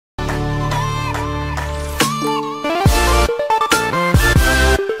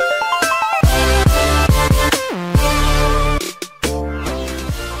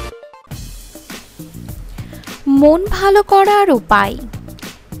মন ভালো করার উপায়।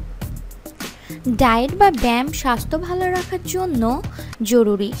 ডায়েট বা ব্যায়াম স্বাস্থ্য ভালো রাখার জন্য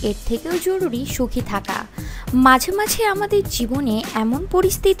জরুরি, এর থেকেও জরুরি সুখী থাকা। মাঝে মাঝে আমাদের জীবনে এমন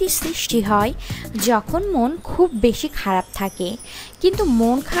পরিস্থিতির সৃষ্টি হয় যখন মন খুব বেশি খারাপ থাকে, কিন্তু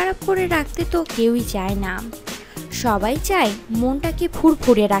মন খারাপ করে রাখতে তো কেউই চায় না। সবাই চায় মনটাকে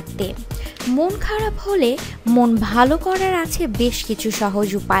ফুরফুরে রাখতে। মন খারাপ হলে মন ভালো করার আছে বেশ কিছু সহজ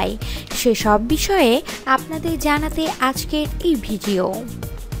উপায়। সেসব বিষয়ে আপনাদের জানাতে আজকের এই ভিডিও।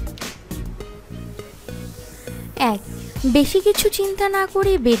 1. বেশি কিছু চিন্তা না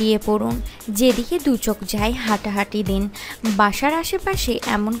করে বেরিয়ে পড়ুন। যেদিকে দু চোখ যায় হাঁটাহাঁটি দিন। বাসার আশেপাশে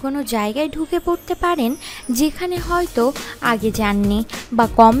এমন কোনো জায়গায় ঢুকে পড়তে পারেন যেখানে হয়তো আগে যাননি বা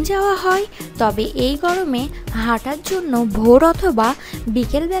কম যাওয়া হয়, তবে এই গরমে হাঁটার জন্য ভোর অথবা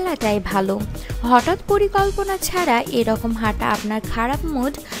বিকেল বেলাটাই ভালো। হঠাৎ পরিকল্পনা ছাড়া এরকম হাঁটা আপনার খারাপ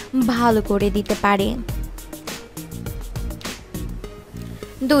মুড ভালো করে দিতে পারে।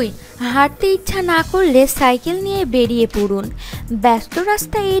 2. হাঁটতে ইচ্ছা না করলে সাইকেল নিয়ে বেরিয়ে পড়ুন। ব্যস্ত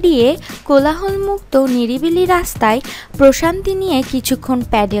রাস্তা এড়িয়ে কোলাহলমুক্ত নিরিবিলি রাস্তায় প্রশান্তি নিয়ে কিছুক্ষণ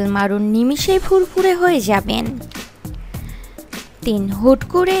প্যাডেল মারুন, নিমিষেই ফুরফুরে হয়ে যাবেন। 3. হুট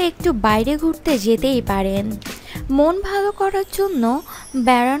করে একটু বাইরে ঘুরতে যেতেই পারেন। মন ভালো করার জন্য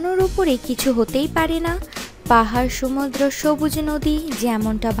বেড়ানোর উপরে কিছু হতেই পারে না। পাহাড়, সমুদ্র, সবুজ নদী,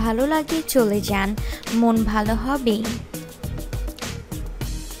 যেমনটা ভালো লাগে চলে যান, মন ভালো হবেই।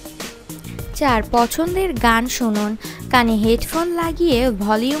 4. পছন্দের গান শুনুন। কানে হেডফোন লাগিয়ে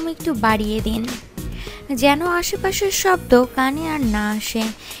ভলিউম একটু বাড়িয়ে দিন, যেন আশেপাশের শব্দ কানে আর না আসে।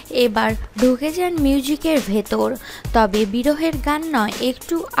 এবার ঢুকে যান মিউজিকের ভেতর, তবে বিরহের গান নয়,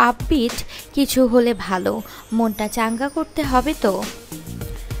 একটু আপবিট কিছু হলে ভালো। মনটা চাঙ্গা করতে হবে তো।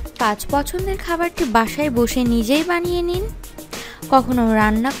 5. পছন্দের খাবারটি বাসায় বসে নিজেই বানিয়ে নিন। কখনো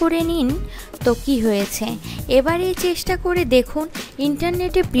রান্না করে নিন তো কি হয়েছে, এবার এই চেষ্টা করে দেখুন।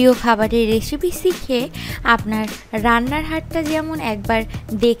 ইন্টারনেটে প্রিয় খাবারের রেসিপি শিখে আপনার রান্নার হাতটা যেমন একবার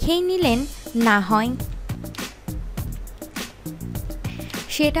দেখেই নিলেন, না হয়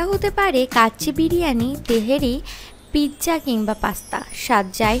সেটা হতে পারে কাচ্চি বিরিয়ানি, তেহেরি, পিৎজা কিংবা পাস্তা। স্বাদ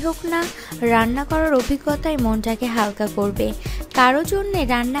যাই হোক না, রান্না করার অভিজ্ঞতায় মনটাকে হালকা করবে। কারো জন্যে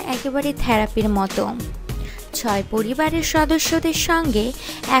রান্না একেবারে থেরাপির মতো। 6. পরিবারের সদস্যদের সঙ্গে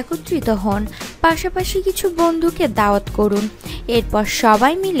একত্রিত হন। পাশাপাশি কিছু বন্ধুকে দাওয়াত করুন, এরপর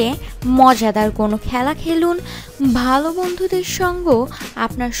সবাই মিলে মজাদার কোনো খেলা খেলুন। ভালো বন্ধুদের সঙ্গ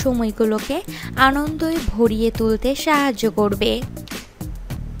আপনার সময়গুলোকে আনন্দে ভরিয়ে তুলতে সাহায্য করবে।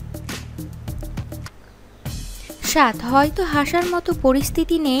 7. হয়তো হাসার মতো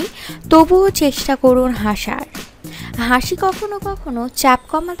পরিস্থিতি নেই, তবুও চেষ্টা করুন হাসার। হাসি কখনো কখনো চাপ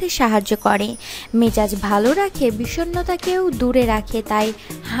কমাতে সাহায্য করে, মেজাজ ভালো রাখে, বিষণ্ণতাকেও দূরে রাখে, তাই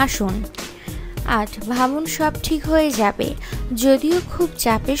হাসুন। 8. ভাবুন সব ঠিক হয়ে যাবে। যদিও খুব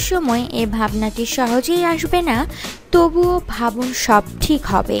চাপের সময় এ ভাবনাটি সহজেই আসবে না, তবুও ভাবুন সব ঠিক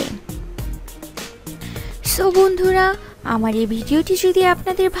হবে। সো বন্ধুরা, আমার এই ভিডিওটি যদি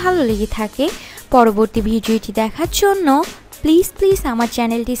আপনাদের ভালো লেগে থাকে, পরবর্তী ভিডিওটি দেখার জন্য প্লিজ আমার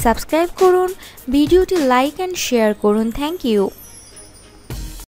চ্যানেলটি সাবস্ক্রাইব করুন, ভিডিওটি লাইক অ্যান্ড শেয়ার করুন। Thank you.